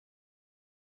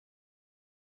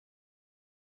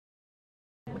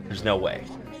There's no way.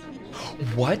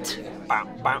 What?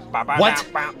 What?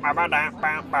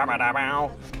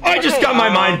 I just got my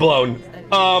mind blown.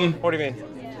 What do you mean?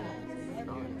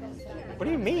 What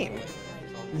do you mean?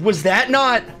 Was that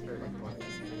not?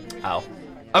 Oh.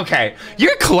 Okay.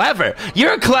 You're clever.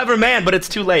 You're a clever man, but it's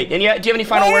too late. And yet, do you have any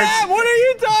final words? What are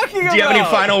you talking about? Do you have any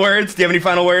final words? Do you have any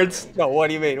final words? No, what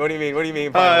do you mean? What do you mean? What do you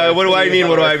mean? What do I mean?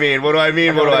 What do I mean? What do I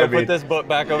mean? What do I mean? Put this book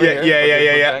back over here.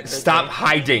 Yeah. Stop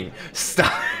hiding.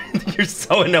 Stop. You're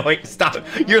so annoying. Stop.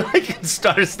 You're like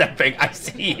stutter stepping. I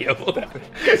see you.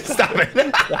 Stop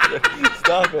it.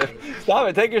 Stop it. Stop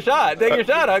it. Take your shot. Take your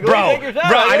shot, Ugly. Bro, Take your shot,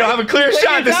 bro, Ugly. I don't have a clear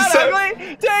shot. This is so...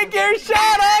 Ugly. Take your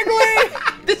shot,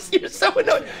 Ugly. You're so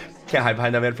annoying. Can't hide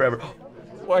behind that man forever.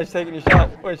 Why is taking your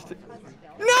shot? No!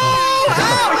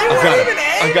 How? You weren't even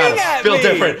aiming at me. Build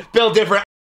different. Build different.